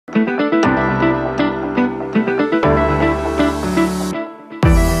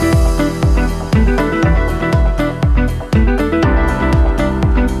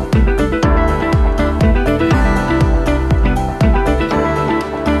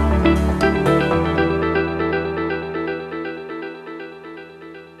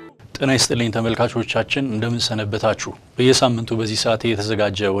ጤና ይስጥልኝ ተመልካቾቻችን እንደምን ሰነበታችሁ በየሳምንቱ በዚህ ሰዓት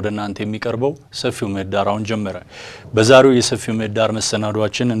የተዘጋጀ ወደናንተ የሚቀርበው ሰፊው ምህዳራውን ጀመረ በዛሬው የሰፊው ምህዳር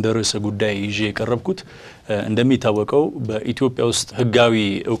መሰናዷችን እንደ ርዕሰ ጉዳይ ይዤ የቀረብኩት እንደሚታወቀው በኢትዮጵያ ውስጥ ህጋዊ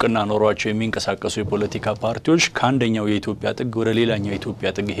ዕውቅና ኖሯቸው የሚንቀሳቀሱ የፖለቲካ ፓርቲዎች ከአንደኛው የኢትዮጵያ ጥግ ወደ ሌላኛው የኢትዮጵያ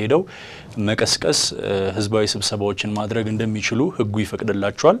ጥግ ሄደው መቀስቀስ ህዝባዊ ስብሰባዎችን ማድረግ እንደሚችሉ ህጉ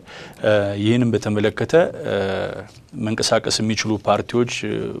ይፈቅድላቸዋል ይህንን በተመለከተ መንቀሳቀስ የሚችሉ ፓርቲዎች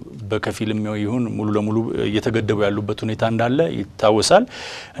በከፊልም ይሁን ሙሉ ለሙሉ እየተገደቡ ያሉበት ሁኔታ እንዳለ ይታወሳል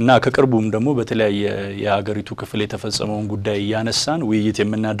እና ከቅርቡም ደግሞ በተለያየ የሀገሪቱ ክፍል የተፈጸመውን ጉዳይ ያነሳን ውይይት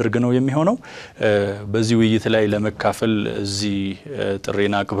የምናደርግ ነው የሚሆነው በዚህ ውይይት ላይ ለመካፈል እዚ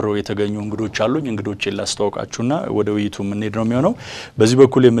ጥሬና አክብረው የተገኙ እንግዶች አሉኝ እንግዶችን ላስተዋውቃችሁና ወደ ውይይቱ ምንሄድ ነው የሚሆነው በዚህ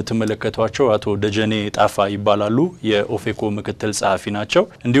በኩል የምትመለከቷቸው አቶ ደጀኔ ጣፋ ይባላሉ የኦፌኮ ምክትል ጸሐፊ ናቸው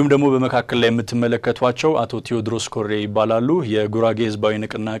እንዲሁም ደግሞ በመካከል ላይ የምትመለከቷቸው አቶ ቴዎድሮስ ኮሬ ይባላሉ የጉራጌ ህዝባዊ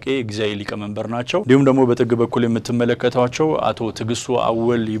ንቅናቄ ግዚያዊ ሊቀመንበር ናቸው እንዲሁም ደግሞ በጥግ በኩል የምትመለከቷቸው አቶ ትግሱ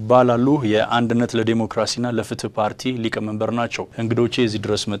አወል ይባላሉ የአንድነት ለዲሞክራሲና ለፍትህ ፓርቲ ሊቀመንበር ናቸው እንግዶቼ እዚህ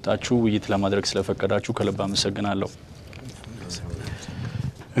ድረስ መጣችሁ ውይይት ለማድረግ ስለፈቀዳችሁ ከልብ አመሰግናለሁ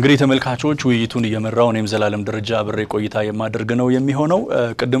እንግዲህ ተመልካቾች ውይይቱን እየመራው እኔም ዘላለም ደረጃ አብሬ ቆይታ የማደርግ ነው የሚሆነው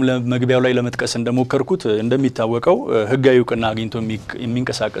ቅድም ለመግቢያው ላይ ለመጥቀስ እንደሞከርኩት እንደሚታወቀው ህጋዊ ዕውቅና አግኝቶ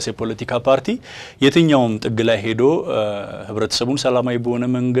የሚንቀሳቀስ የፖለቲካ ፓርቲ የትኛውም ጥግ ላይ ሄዶ ህብረተሰቡን ሰላማዊ በሆነ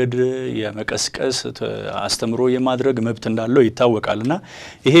መንገድ የመቀስቀስ አስተምሮ የማድረግ መብት እንዳለው ይታወቃልና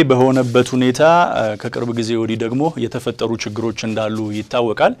ይሄ በሆነበት ሁኔታ ከቅርብ ጊዜ ወዲህ ደግሞ የተፈጠሩ ችግሮች እንዳሉ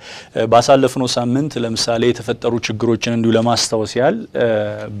ይታወቃል ባሳለፍነው ሳምንት ለምሳሌ የተፈጠሩ ችግሮችን እንዲሁ ለማስታወስ ያህል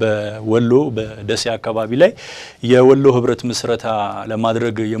በወሎ በደሴ አካባቢ ላይ የወሎ ህብረት መስረታ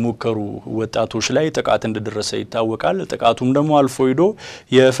ለማድረግ የሞከሩ ወጣቶች ላይ ጥቃት እንደደረሰ ይታወቃል ጥቃቱም ደግሞ አልፎ ሄዶ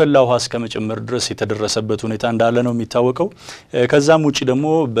የፈላው ሀስ ከመጨመር ድረስ የተደረሰበት ሁኔታ እንዳለ ነው የሚታወቀው ከዛም ውጪ ደግሞ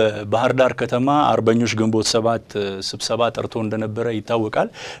በባህር ዳር ከተማ አርበኞች ግንቦት 7 ስብሰባ ጠርቶ እንደነበረ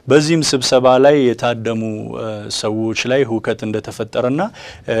ይታወቃል በዚህም ስብሰባ ላይ የታደሙ ሰዎች ላይ ሁከት እንደተፈጠረና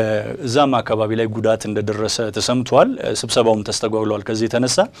እዛም አካባቢ ላይ ጉዳት እንደደረሰ ተሰምቷል ስብሰባውም ተስተጓጉሏል ከዚህ ተነሳ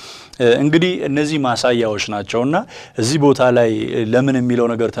እንግዲህ እነዚህ ማሳያዎች ናቸውና እዚህ ቦታ ላይ ለምን የሚለው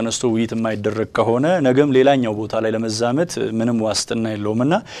ነገር ተነስቶ ውይይት የማይደረግ ከሆነ ነገም ሌላኛው ቦታ ላይ ለመዛመት ምንም ዋስትና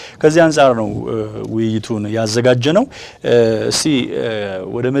የለውምና ከዚህ አንፃር ነው ውይይቱን ያዘጋጀነው እስቲ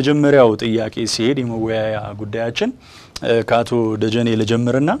ወደ መጀመሪያው ጥያቄ ሲሄድ የመወያያ ጉዳያችን ካቶ ደጀኔ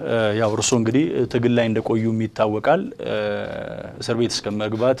ለጀመረና ያው እርሶ እንግዲህ ትግል ላይ እንደቆዩ ይታወቃል እስር ቤት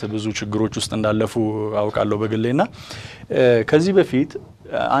እስከመግባት ብዙ ችግሮች ውስጥ እንዳለፉ አውቃለሁ በግሌና ከዚህ በፊት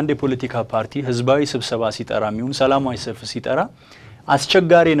አንድ የፖለቲካ ፓርቲ ህዝባዊ ስብሰባ ሲጠራ የሚሆን ሰላማዊ ሰልፍ ሲጠራ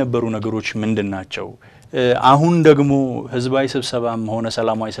አስቸጋሪ የነበሩ ነገሮች ምንድናቸው አሁን ደግሞ ህዝባዊ ስብሰባም ሆነ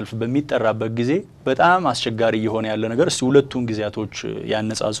ሰላማዊ ሰልፍ በሚጠራበት ጊዜ በጣም አስቸጋሪ የሆነ ያለ ነገር እስቲ ሁለቱን ጊዜያቶች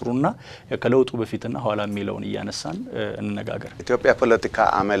ያነጻጽሩና ከለውጡ በፊትና ኋላ የሚለውን ያነሳን እንነጋገር ኢትዮጵያ ፖለቲካ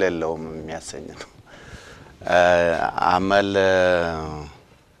አመል የለውም የሚያሰኝ ነው አመል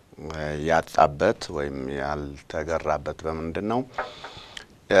ያጣበት ወይም ያልተገራበት በመንደነው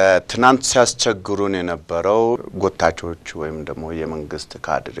ትናንት ሲያስቸግሩን የነበረው ጎታቾች ወይም ደግሞ የመንግስት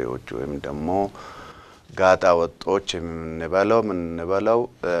ካድሬዎች ወይም ደግሞ ጋጣ ወጦች ምንበለው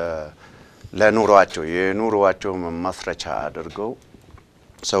ለኑሯቸው የኑሯቸው መስረቻ አድርገው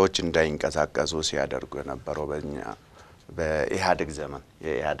ሰዎች እንዳይንቀሳቀሱ ሲያደርጉ የነበረው በእኛ በኢህአዴግ ዘመን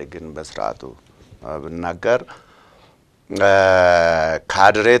የኢህአዴግን በስርዓቱ ብናገር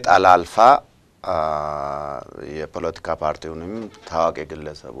ካድሬ ጣላልፋ የፖለቲካ ፓርቲውንም ታዋቂ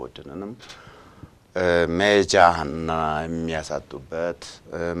ግለሰቦችንም መጃና የሚያሳጡበት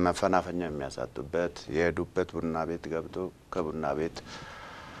መፈናፈኛ የሚያሳጡበት የሄዱበት ቡና ቤት ገብቶ ከቡና ቤት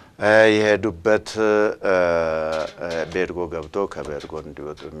የሄዱበት ቤርጎ ገብቶ ከቤርጎ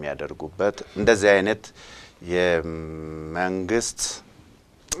እንዲወጡ የሚያደርጉበት እንደዚህ አይነት የመንግስት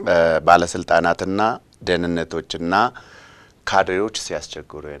ባለስልጣናትና ደህንነቶችና ካድሬዎች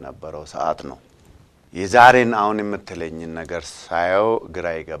ሲያስቸግሩ የነበረው ሰዓት ነው የዛሬን አሁን የምትለኝ ነገር ሳይው ግራ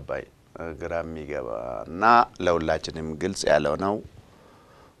ይገባይ ግራ የሚገባና ለሁላችንም ግልጽ ያለው ነው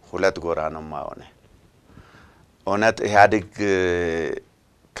ሁለት ጎራ ነው ማውነ ኦነት ኢህአዴግ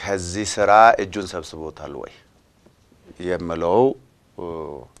ከዚህ ስራ እጁን ሰብስቦታል ወይ የምለው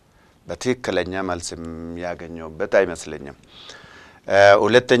በትክክለኛ መልስ ያገኘውበት አይመስለኝም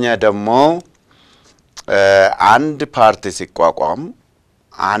ሁለተኛ ደግሞ አንድ ፓርቲ ሲቋቋም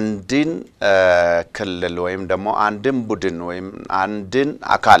አንድን ክልል ወይም ደግሞ አንድን ቡድን ወይም አንድን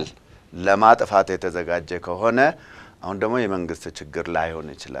አካል ለማጥፋት የተዘጋጀ ከሆነ አሁን ደግሞ የመንግስት ችግር ላይሆን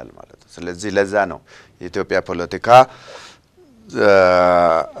ይችላል ማለት ነው ስለዚህ ለዛ ነው የኢትዮጵያ ፖለቲካ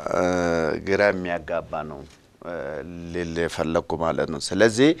ግራ የሚያጋባ ነው ለፈለኩ ማለት ነው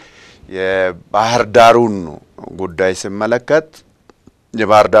ስለዚህ የባህር ዳሩን ጉዳይ ሲመለከት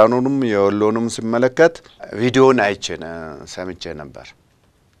የባህር ዳሩንም የወሎንም ሲመለከት ቪዲዮን አይቼን ሰምቼ ነበር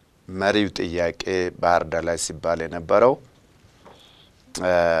መሪው ጥያቄ ባህር ዳር ላይ ሲባል የነበረው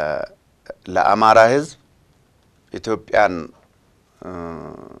ለአማራ ህዝብ ኢትዮጵያን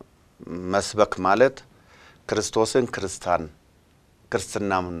መስበክ ማለት ክርስቶስን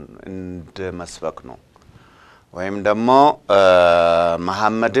ክርስትናን እንደ መስበክ ነው ወይም ደግሞ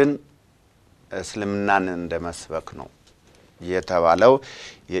መሐመድን እስልምናን እንደ መስበክ ነው የተባለው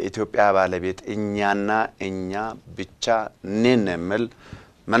የኢትዮጵያ ባለቤት እኛና እኛ ብቻ ነን የሚል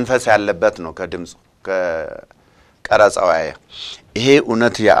መንፈስ ያለበት ነው ከድምጽ ከቀረጻው ይሄ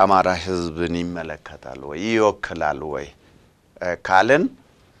እውነት የአማራ ህዝብን ይመለከታል ወይ ይወክላል ወይ ካለን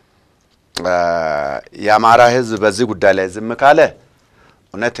የአማራ ህዝብ በዚህ ጉዳይ ላይ ዝም ካለ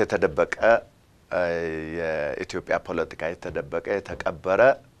እውነት የተደበቀ የኢትዮጵያ ፖለቲካ የተደበቀ የተቀበረ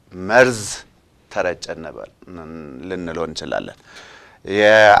መርዝ ተረጨነበል ልንለው እንችላለን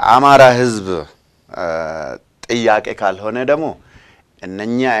የአማራ ህዝብ ጥያቄ ካልሆነ ደግሞ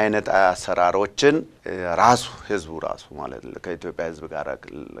እነኛ አይነት አሰራሮችን ራሱ ህዝቡ ራሱ ማለት ከኢትዮጵያ ህዝብ ጋር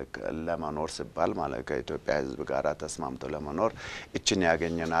ለማኖር ሲባል ማለት ከኢትዮጵያ ህዝብ ጋር ተስማምቶ ለማኖር እቺን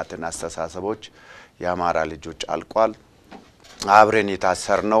ያገኘናትን አስተሳሰቦች የአማራ ልጆች አልቋል አብረን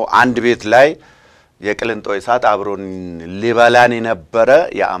የታሰርነው አንድ ቤት ላይ የቅልንጦ እሳት አብሮን ሊበላን የነበረ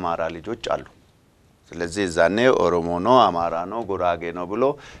የአማራ ልጆች አሉ ስለዚህ ዛኔ ኦሮሞ ነው አማራ ነው ጉራጌ ነው ብሎ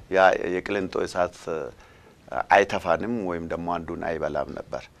ያ የቅልንጦ እሳት አይተፋንም ወይም ደግሞ አንዱን አይበላም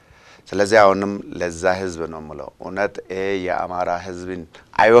ነበር ስለዚህ አሁንም ለዛ ህዝብ ነው ማለት እውነት የአማራ ህዝብን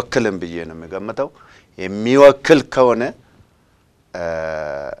አይወክልም ብዬ ነው የሚገምተው የሚወክል ከሆነ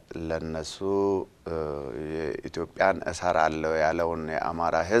ለነሱ የኢትዮጵያን እሰራለው ያለውን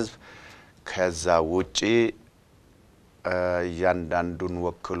የአማራ ህዝብ ከዛ ውጪ ያንዳንዱን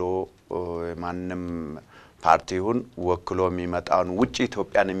ወክሎ ማንንም ፓርቲውን ወክሎ የሚመጣውን ውጪ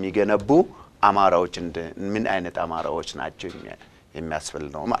ኢትዮጵያን የሚገነቡ አማራዎች ምን አይነት አማራዎች ናቸው የሚያስፈል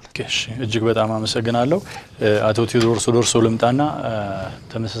ነው ማለት እሺ እጅግ በጣም አመሰግናለሁ አቶ ቴዎድሮስ ዶርሶ ልምጣና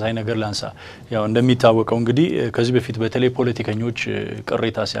ተመሳሳይ ነገር ላንሳ ያው እንደሚታወቀው እንግዲህ ከዚህ በፊት በተለይ ፖለቲከኞች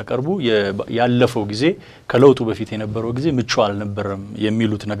ቅሬታ ሲያቀርቡ ያለፈው ጊዜ ከለውጡ በፊት የነበረው ጊዜ ምቹ አልነበረም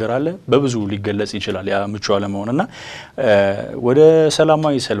የሚሉት ነገር አለ በብዙ ሊገለጽ ይችላል ያ ምቹ አለመሆንና ወደ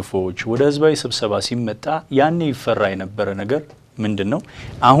ሰላማዊ ሰልፎች ወደ ህዝባዊ ስብሰባ ሲመጣ ያኔ ይፈራ የነበረ ነገር ምንድነው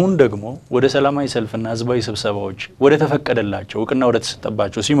አሁን ደግሞ ወደ ሰላማዊ ሰልፍና ህዝባዊ ስብሰባዎች ወደ ተፈቀደላቸው እቅና ወደ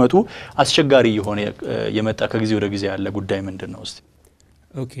ተሰጠባቸው ሲመጡ አስቸጋሪ የሆነ የመጣ ከጊዜ ወደ ጊዜ ያለ ጉዳይ ምንድነው እስቲ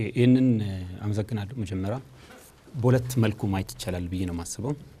ኦኬ ይሄንን አመሰግናለሁ መጀመሪያ በሁለት መልኩ ማየት ይችላል ብዬ ነው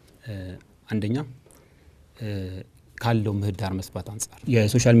ማስበው አንደኛ ካለው ምህዳር መስፋት አንፃር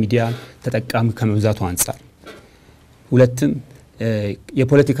የሶሻል ሚዲያ ተጠቃሚ ከመብዛቱ አንፃር ሁለቱም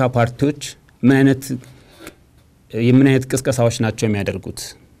የፖለቲካ ፓርቲዎች ምን አይነት ቅስቀሳዎች ናቸው የሚያደርጉት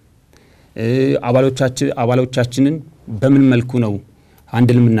አባሎቻችንን በምን መልኩ ነው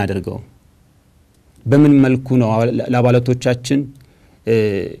አንድል ምናደርገው በምን መልኩ ነው ለአባላቶቻችን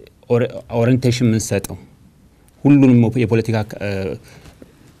ኦሪንቴሽን ምን ሰጠው ሁሉንም የፖለቲካ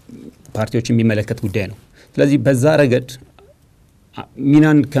ፓርቲዎች የሚመለከት ጉዳይ ነው ስለዚህ በዛ ረገድ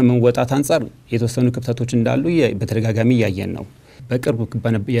ሚናን ከመወጣት አንፃር የተወሰኑ ክፍተቶች እንዳሉ በተደጋጋሚ ያየን ነው በቅርብ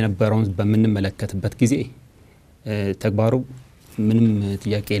የነበረውን በመንመለከትበት ጊዜ ተግባሩ ምንም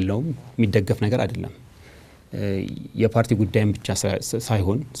ጥያቄ የለውም የሚደገፍ ነገር አይደለም የፓርቲ ጉዳይም ብቻ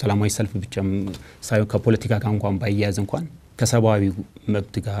ሳይሆን ሰላማዊ ሰልፍ ብቻ ሳይሆን ከፖለቲካ ጋር እንኳን ባይያዝ እንኳን ከሰባዊ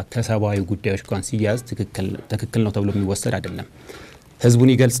መብት ጋር ከሰባዊ ጉዳዮች ጋር ሲያዝ ትክክል ነው ተብሎ የሚወሰድ አይደለም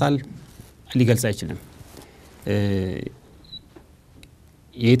ህዝቡን ይገልጻል ሊገልጽ አይችልም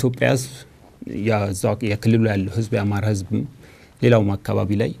የኢትዮጵያ ህዝብ ያዛው የክልሉ ያለው ህዝብ የአማራ ህዝብ ሌላው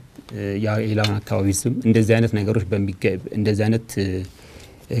አካባቢ ላይ የሌላውን አካባቢ ህዝብ እንደዚህ አይነት ነገሮች እንደዚህ አይነት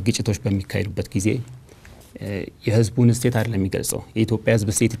ግጭቶች በሚካሄዱበት ጊዜ የህዝቡን ስቴት አይደለም የሚገልጸው የኢትዮጵያ ህዝብ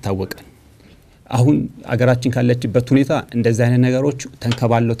ስቴት ይታወቃል አሁን አገራችን ካለችበት ሁኔታ እንደዚህ አይነት ነገሮች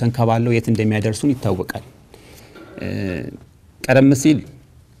ተንከባለው የት እንደሚያደርሱን ይታወቃል ቀደም ሲል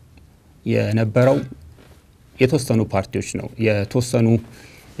የነበረው የተወሰኑ ፓርቲዎች ነው የተወሰኑ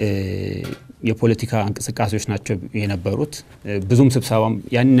የፖለቲካ እንቅስቃሴዎች ናቸው የነበሩት ብዙም ስብሰባም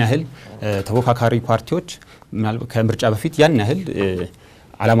ያን ያህል ተወካካሪ ፓርቲዎች ምናልባት ከምርጫ በፊት ያን ያህል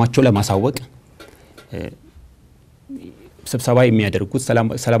ዓላማቸው ለማሳወቅ ስብሰባ የሚያደርጉት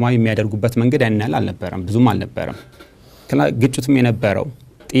ሰላማዊ የሚያደርጉበት መንገድ ያን ያህል አልነበረም ብዙም አልነበረም ከና ግጭቱም የነበረው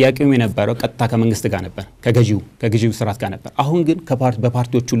ጥያቄውም የነበረው ቀጥታ ከመንግስት ጋር ነበር ከገዢው ስርዓት ጋር ነበር አሁን ግን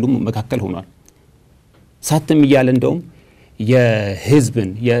በፓርቲዎች ሁሉ መካከል ሆኗል ሳትም ይያለ እንደውም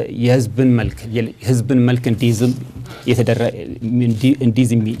የህዝብን መልክ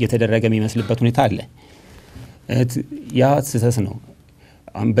እንዲዝም የተደረገ የሚመስልበት ሁኔታ አለ። ያ ስህተት ነው።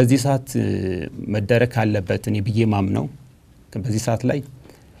 በዚህ ሰዓት መደረግ ካለበት እኔ ብዬ ማምነው በዚህ ሰዓት ላይ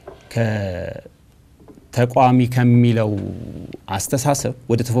ከተቋሚ ከሚለው አስተሳሰብ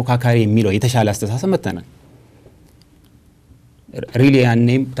ወደ ተፎካካሪ የሚለው የተሻለ አስተሳሰብ መተናል። ሪሊ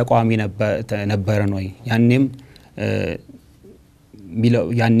ያኔም ተቋሚ ነበረ ነው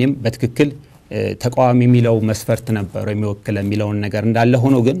ያኔም በትክክል ተቋሚ የሚለው መስፈርት ነበር የሚወክለ የሚለውን ነገር እንዳለ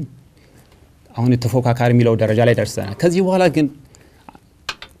ሆኖ ግን አሁን ተፎካካሪ የሚለው ደረጃ ላይ ደርሰናል። ከዚህ በኋላ ግን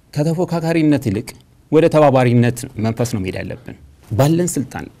ከተፎካካሪነት ይልቅ ወደ ተባባሪነት መንፈስ ነው መሄድ ያለብን። ባለን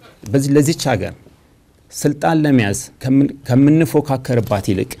ስልጣን ለዚህች ሀገር ስልጣን ለመያዝ ከምንፎካከርባት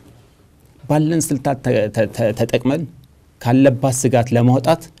ይልቅ ባለን ስልጣን ተጠቅመን ካለባት ስጋት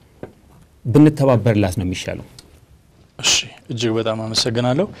ለማውጣት ብንተባበርላት ነው የሚሻለው። እሺ እጅግ በጣም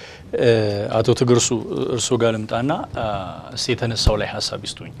አመሰግናለሁ። አቶ ትግርሱ እርሶ ጋር ልምጣና እስቲ የተነሳው ላይ ሐሳብ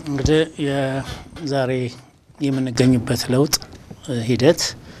ይስጡኝ። እንግዲህ የዛሬ የምንገኝበት ለውጥ ሂደት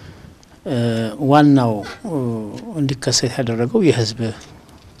ዋናው እንዲከሰት ያደረገው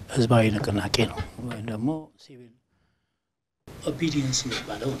ህዝባዊ ንቅናቄ ነው ወይ ደግሞ ሲቪል ኦቢዲየንስ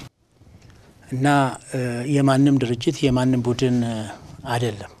የሚባለው እና የማንም ድርጅት የማንም ቡድን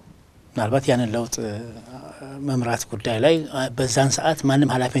አይደለም። ምናልባት ያንን ለውጥ መምራት ጉዳይ ላይ በዛን ሰዓት ማንም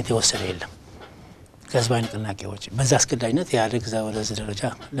ኃላፊነት የወሰደ የለም ከህዝባዊ ንቅናቄዎች። በዛ አስገዳጅነት ያደግ ወደዚህ ደረጃ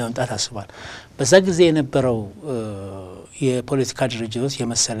ለመምጣት አስቧል። በዛ ጊዜ የነበረው የፖለቲካ ድርጅቶች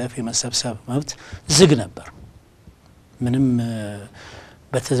የመሰለፍ የመሰብሰብ መብት ዝግ ነበር። ምንም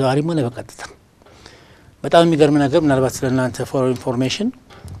በተዘዋዋሪም ሆነ በቀጥታ። በጣም የሚገርም ነገር ምናልባት ለእናንተ ፎር ኢንፎርሜሽን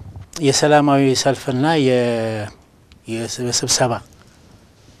የሰላማዊ ሰልፍና የስብሰባ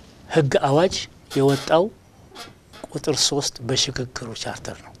ህግ አዋጅ የወጣው ቁጥር 3 በሽግግሩ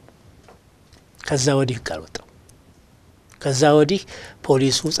ቻርተር ነው። ከዛ ወዲህ ካልወጣው ከዛ ወዲህ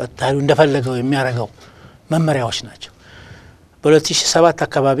ፖሊሱ ጸጥታው እንደፈለገው የሚያረጋው መመሪያዎች ናቸው። በ2007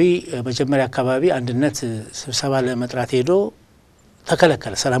 አካባቢ መጀመሪያ አካባቢ አንድነት ስብሰባ ለመጥራት ሄዶ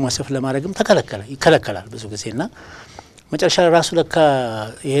ተከለከለ። ሰላማዊ ሰልፍ ለማድረግም ተከለከለ። ይከለከላል ብዙ ጊዜና መጨረሻ ራሱ ለካ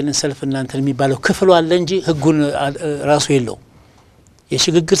ይሄንን ሰልፍ እናንተ የሚባለው ክፍሉ አለ እንጂ ህጉን ራሱ የለው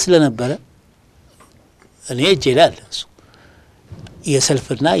የሽግግር ስለነበረ እኔ እጄላል እሱ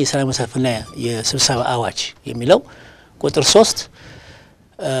የሰልፍና የሰላማዊ ሰልፍና የስብሰባ አዋጅ የሚለው ቁጥር 3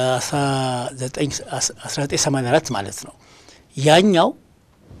 1984 ማለት ነው። ያኛው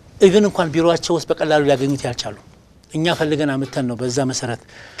ኢቭን እንኳን ቢሮአቸው ውስጥ በቀላሉ ሊያገኙት ያልቻሉ እኛ ፈልገን አመተን ነው በዛ መሰረት።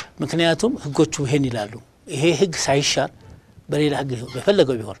 ምክንያቱም ህጎቹ ይሄን ይላሉ። ይሄ ህግ ሳይሻር በሌላ ህግ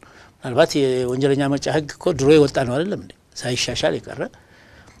በፈለገው ቢሆን ምናልባት የወንጀለኛ መርጫ ህግ እኮ ድሮ ይወጣ ነው አይደለም እንዴ ሳይሻሻል የቀረ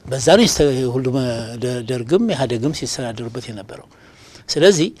በዛ ነው ሁሉም ደርግም ኢህአዴግም ሲሰናደሩበት የነበረው።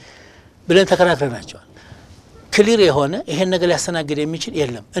 ስለዚህ ብለን ተከራክረናቸዋል። ክሊር የሆነ ይሄን ነገር ሊያስተናግድ የሚችል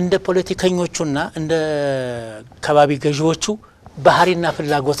የለም። እንደ ፖለቲከኞቹና እንደ ከባቢ ገዢዎቹ ባህሪና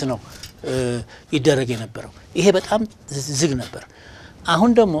ፍላጎት ነው ይደረግ የነበረው። ይሄ በጣም ዝግ ነበር።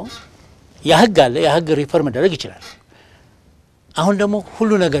 አሁን ደግሞ ያ ህግ አለ። ያ ህግ ሪፎርም መደረግ ይችላል። አሁን ደግሞ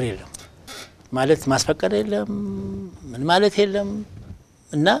ሁሉ ነገር የለም ማለት ማስፈቀድ የለም ምን ማለት የለም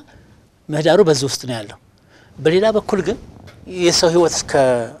እና ምህዳሩ በዚህ ውስጥ ነው ያለው። በሌላ በኩል ግን የሰው ህይወት እስከ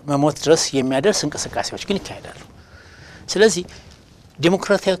መሞት ድረስ የሚያደርስ እንቅስቃሴዎች ግን ይካሄዳሉ። ስለዚህ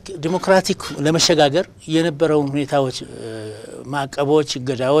ዲሞክራቲክ ለመሸጋገር የነበረውን ሁኔታዎች ማዕቀቦች፣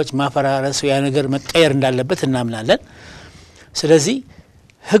 ገዳዎች ማፈራረሱ ያ ነገር መቀየር እንዳለበት እናምናለን። ስለዚህ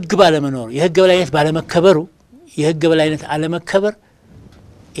ህግ ባለመኖር የህግ በላይነት ባለመከበሩ የህግ በላይነት አለመከበር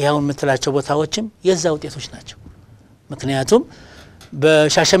ያው የምትላቸው ቦታዎችም የዛ ውጤቶች ናቸው። ምክንያቱም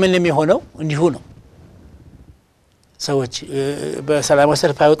በሻሸመኔ የሚሆነው እንዲሁ ነው። ሰዎች በሰላማዊ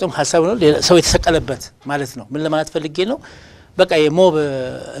ሰልፍ አይወጡም ሐሳብ ነው ሰው የተሰቀለበት ማለት ነው። ምን ለማለት ፈልጌ ነው? በቃ የሞብ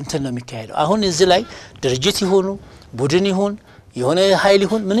እንትን ነው የሚካሄደው። አሁን እዚህ ላይ ድርጅት ይሁኑ ቡድን ይሁን የሆነ ኃይል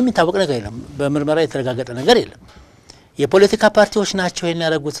ይሁን ምንም የሚታወቅ ነገር የለም። በምርመራ የተረጋገጠ ነገር የለም። የፖለቲካ ፓርቲዎች ናቸው ይሄን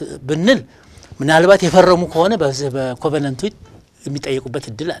ያደረጉት ብንል ምናልባት የፈረሙ ከሆነ በኮቨነንቱ የሚጠየቁበት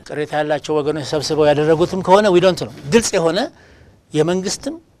እድል አለ። ቅሬታ ያላቸው ወገኖች ሰብስበው ያደረጉትም ከሆነ ዊዶንት ነው ግልጽ የሆነ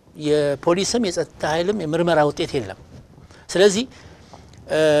የመንግስትም የፖሊስም የጸጥታ ኃይልም የምርመራ ውጤት የለም። ስለዚህ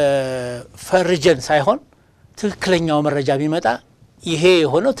ፈርጀን ሳይሆን ትክክለኛው መረጃ ቢመጣ ይሄ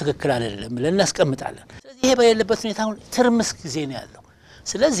የሆነው ትክክል አይደለም ብለን እናስቀምጣለን። ስለዚህ ይሄ በሌለበት ሁኔታ አሁን ትርምስ ጊዜ ነው ያለው።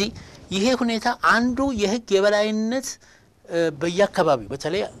 ስለዚህ ይሄ ሁኔታ አንዱ የህግ የበላይነት በየአካባቢው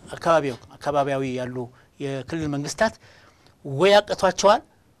በተለይ አካባቢያዊ ያሉ የክልል መንግስታት ወይ አቅቷቸዋል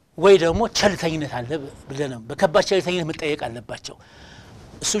ወይ ደግሞ ቸልተኝነት አለ ብለንም በከባድ ቸልተኝነት መጠየቅ አለባቸው።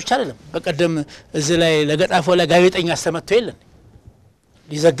 እሱ ብቻ አይደለም በቀደም እዚህ ላይ ለገጣፎ ላይ ጋዜጠኛ አስተመጥቶ የለን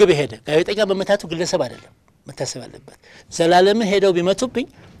ሊዘግብ ሄደ ጋዜጠኛ በመታቱ ግለሰብ አይደለም መታሰብ አለበት ዘላለም ሄደው ቢመቱብኝ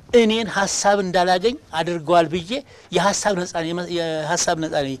እኔን ሐሳብ እንዳላገኝ አድርገዋል ብዬ የሐሳብ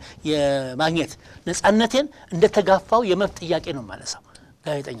ነፃነት የማግኘት ነፃነቴን እንደተጋፋው የመብት ጥያቄ ነው ማለሳው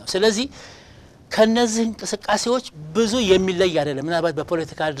ጋዜጠኛው ስለዚህ ከነዚህ እንቅስቃሴዎች ብዙ የሚለይ አይደለም ምናልባት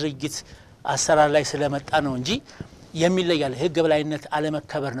በፖለቲካ ድርጅት አሰራር ላይ ስለመጣ ነው እንጂ የሚለይ አይደለም ህግ በላይነት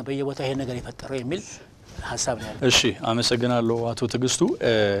አለመከበር ነው በየቦታው ይሄ ነገር የፈጠረው የሚል ሐሳብ ነው ያለው። እሺ አመሰግናለሁ አቶ ትግስቱ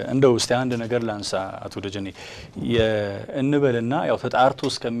እንደው እስቲ አንድ ነገር ላንሳ አቶ ደጀኔ እንበልና ያው ተጣርቶ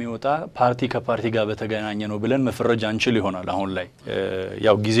እስከሚወጣ ፓርቲ ከፓርቲ ጋር በተገናኘ ነው ብለን መፈረጃ አንችል ይሆናል አሁን ላይ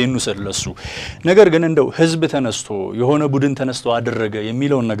ያው ጊዜኑ ስለሱ ነገር ግን እንደው ህዝብ ተነስቶ የሆነ ቡድን ተነስቶ አደረገ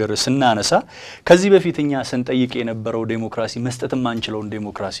የሚለው ነገር ስናነሳ ከዚህ በፊትኛ ስንጠይቅ የነበረው ዴሞክራሲ መስጠትም አንችለው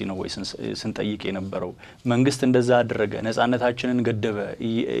ዴሞክራሲ ነው ወይ ስንጠይቅ የነበረው መንግስት እንደዛ አደረገ ነፃነታችንን ገደበ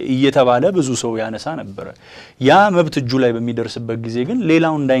እየተባለ ብዙ ሰው ያነሳ ነበር ያ መብት እጁ ላይ በሚደርስበት ጊዜ ግን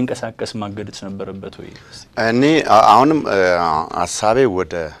ሌላው እንዳይንቀሳቀስ ማገደት ነበረበት ወይ እኔ አሁንም ሐሳቤ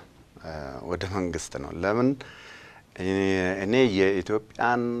ወደ መንግስት ነው ለምን እኔ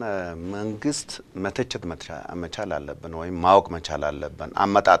የኢትዮጵያን መንግስት መተቸት መቻል አለብን ወይ ማወቅ መቻል አለብን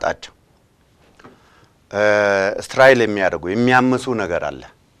አመጣጣቸው እስራኤል የሚያደርጉ የሚያምሱ ነገር አለ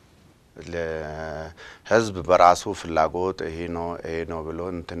ለህዝብ በራሱ ፍላጎት ይሄ ነው ብሎ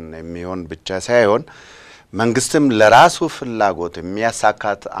እንትን የሚሆን ብቻ ሳይሆን መንግስትም ለራሱ ፍላጎት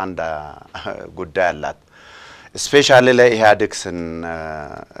የሚያሳካት አንድ ጉዳይ አላት ስፔሻሊ ለኢህአዴግስን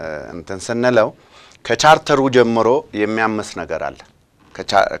እንትን ስንለው ከቻርተሩ ጀምሮ የሚያምስ ነገር አለ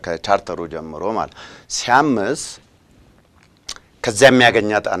ከቻርተሩ ጀምሮ ማለት ሲያምስ ከዛ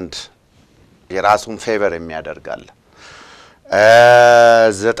የሚያገኛት አንድ የራሱን ፌቨር የሚያደርጋል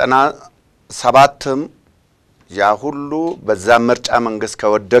 97ም ያ ሁሉ በዛ ምርጫ መንግስት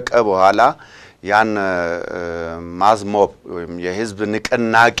ከወደቀ በኋላ ያን ማዝሞብ ወይም የህዝብ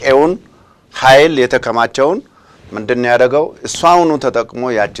ንቅናቄውን ኃይል የተከማቸውን ምንድነው ያደረገው እሷውኑ ተጠቅሞ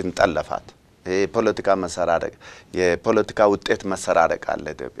ያችን ጠለፋት የፖለቲካ መሰራረቅ የፖለቲካ ውጤት መሰራረቅ አለ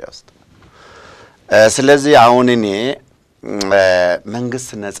ኢትዮጵያ ውስጥ ስለዚህ አሁን እኔ መንግስት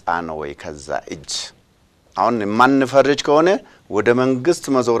ነፃ ነው ወይ ከዛ እጅ አሁን ማንፈርጅ ከሆነ ወደ መንግስት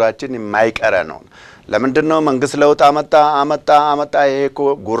መዞራችን የማይቀረ ነው ለምንድነው መንግስት ለውጥ አመጣ ይሄ እኮ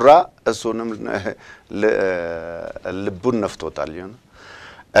ጉራ እሱንም ልቡን ነፍቶታል ይሁን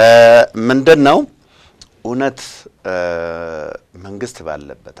ምንድነው እውነት መንግስት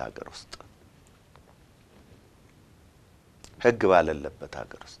ባለበት ሀገር ውስጥ ህግ ባለበት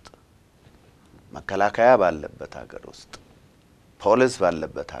ሀገር ውስጥ መከላከያ ባለበት ሀገር ውስጥ ፖሊስ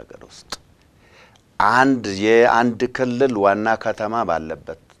ባለበት ሀገር ውስጥ አንድ ክልል ዋና ከተማ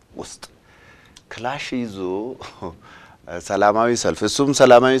ባለበት ውስጥ ክላሽ ይዞ ሰላማዊ ሰልፍ እሱም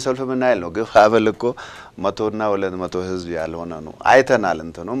ሰላማዊ ሰልፍ ምን አይል ነው ግፋ በልኮ 100 እና 200 ህዝብ ያልሆነ ነው አይተናል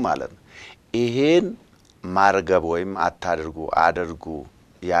እንትኑ ማለት ነው ይሄን ማርገብ ወይም አድርጉ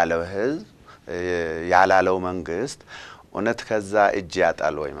ያለው ህዝብ ያላለው መንግስት እውነት ከዛ እጅ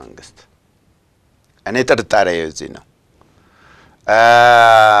ያጣል ወይ መንግስት እኔ ጥርጣሬ እዚህ ነው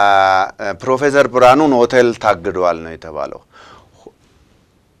ፕሮፌሰር ብራኑን ሆቴል ታግዷል ነው የተባለው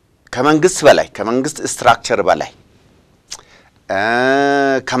ከመንግስት በላይ ከመንግስት ስትራክቸር በላይ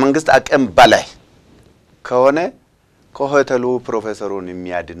ከመንግስት አቅም በላይ ከሆነ ከሆቴሉ ፕሮፌሰሩን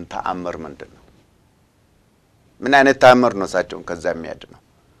የሚያድን ተአምር ምንድነው ምን አይነት ተአምር ነው ሳቸው ከዛ የሚያድነው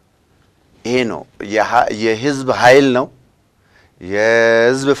ይሄ ነው የህዝብ ኃይል ነው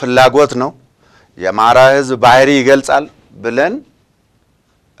የህዝብ ፍላጎት ነው የማራ ህዝብ ባህሪ ይገልጻል ብለን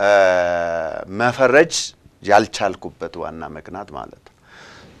መፈረጅ ያልቻልኩበት ዋና ምክንያት ማለት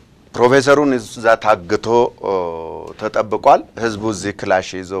ፕሮፌሰሩን እዛ ታግቶ ተጠብቋል ህዝቡ እዚህ ክላሽ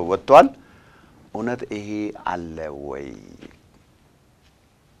ይዞ ወጥቷል እውነት ይሄ አለ ወይ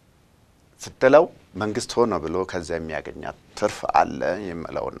ስትለው መንግስት ሆነ ብሎ ከዛ የሚያገኛት ትርፍ አለ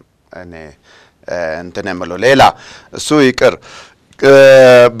የምለው እኔ እንትን የምለው ሌላ እሱ ይቅር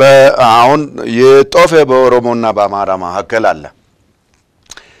በአሁን የጦፈ በኦሮሞና በአማራ መካከል አለ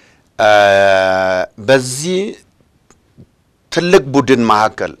በዚህ ትልቅ ቡድን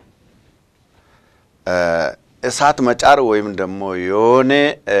መካከል እሳት መጫር ወይም ደግሞ የሆነ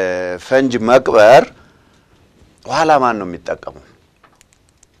ፈንጅ መቅበር ኋላ ማን ነው የሚጠቀመው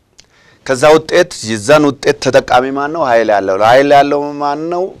ከዛ ውጤት ይዛን ውጤት ተጠቃሚ ማን ነው ኃይል ያለው ማን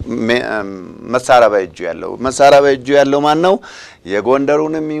ነው መሳሪያ በእጁ ያለው ማን ነው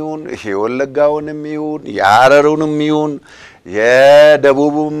የጎንደሩንም ይሁን የወለጋውንም ይሁን የሐረሩንም ይሁን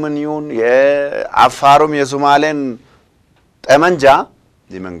የደቡቡም ይሁን የአፋሩም የሶማሌን ጠመንጃ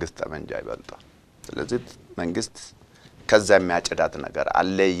የመንግስት ጠመንጃ ይበልጣል ስለዚህ መንግስት ከዛ የሚያጭዳት ነገር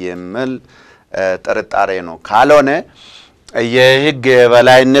አለ የሚል ጥርጣሬ ነው ካልሆነ የህግ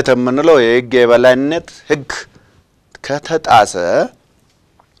የበላይነት የምንለው የህግ የበላይነት ህግ ከተጣሰ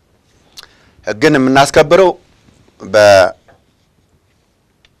ህግን የምናስከብረው በሶስት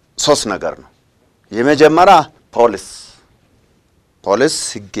ነገር ነው የመጀመሪያ ፖሊስ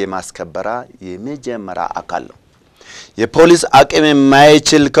ህግ የማስከበራ የመጀመሪያ አካል ነው የፖሊስ አቅም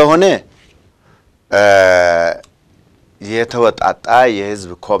የማይችል ከሆነ የተወጣጣ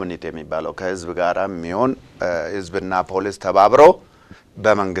የህዝብ ኮሚኒቲ የሚባለው ከህዝብ ጋራ የሚሆን ህዝብና ፖሊስ ተባብረው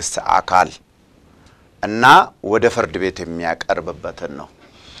በመንግስት አካል እና ወደ ፍርድ ቤት የሚያቀርብበት ነው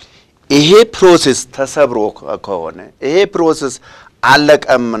ይሄ ፕሮሰስ ተሰብሮ ከሆነ ይሄ ፕሮሰስ አለቀ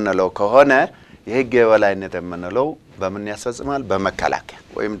የምንለው ከሆነ የህግ የበላይነት የምንለው በምን ያስፈጽማል በመከላከያ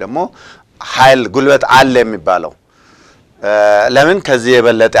ወይም ደግሞ ኃይል ጉልበት አለ የሚባለው ለምን ከዚህ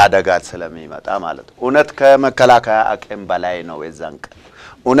የበለጠ አደጋት ስለሚመጣ ማለት እውነት ከመከላከያ አቅም በላይ ነው የዛን ቀን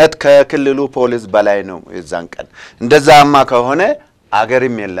እውነት ከክልሉ ፖሊስ በላይ ነው የዛን ቀን እንደዛማ ከሆነ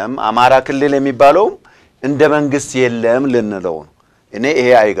አገርም የለም አማራ ክልል የሚባለው እንደ መንግስት የለም ልንለው እኔ ይሄ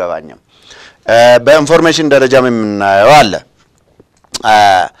አይገባኝም በኢንፎርሜሽን ደረጃም የምናየው አለ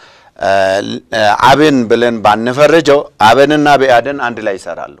አብን ብለን ባንፈረጀው አብንና ቢአደን አንድ ላይ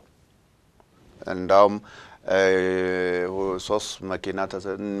ይሰራሉ እንዳውም ሶስት መኪና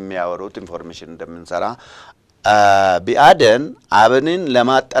የሚያወሩት ኢንፎርሜሽን እንደምንሰራ ቢአደን አብንን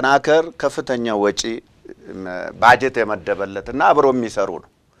ለማጠናከር ከፍተኛ ወጪ ባጀት የመደበለትና አብሮ የሚሰሩ ነው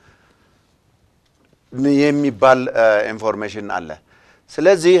የሚባል ኢንፎርሜሽን አለ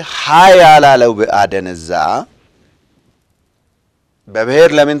ስለዚህ ሃይ ያላለው ቢአደን እዛ በብሔር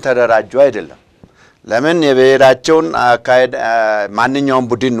ለምን ተደራጁ አይደለም ለምን የብሔራቸውን አካሄድ ማንኛውም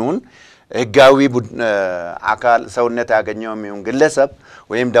ቡድኑን ህጋዊ አካል ሰውነት ያገኘው የሚሆን ግለሰብ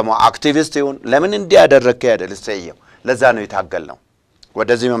ወይም ደግሞ አክቲቪስት ይሁን ለምን እንዲያደረከ አይደል ሰየው ለዛ ነው የታገልነው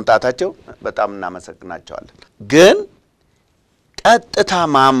ወደዚህ መምጣታቸው በጣም እናመሰግናቸዋለን ግን ቀጥታ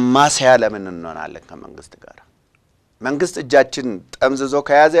ማማሰያ ለምን እንሆናለን ከመንግስት ጋር መንግስት እጃችን ጠምዝዞ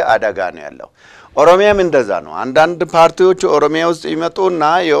ከያዘ አደጋ ነው ያለው ኦሮሚያም እንደዛ ነው አንዳንድ ፓርቲዎች ኦሮሚያ ውስጥ ይመጡና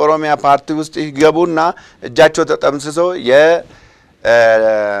የኦሮሚያ ፓርቲ ውስጥ ይገቡና እጃቸው ተጠምዝዞ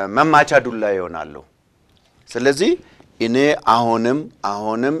መማቻ ዱላ ይሆናሉ ስለዚህ እኔ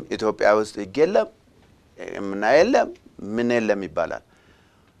አሁንም ኢትዮጵያ ውስጥ ይገለም ምን የለም ይባላል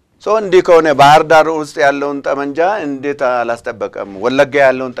ሶ እንዲህ ከሆነ ባህር ዳር ውስጥ ያለውን ጠመንጃ እንዴት አላስጠበቀም ወለጋ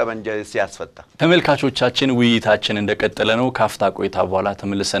ያለውን ጠመንጃ ሲያስፈታ ተመልካቾቻችን ውይይታችን እንደቀጠለ ነው ካፍታ ቆይታ በኋላ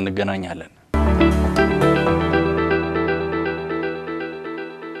ተመልሰን እንገናኛለን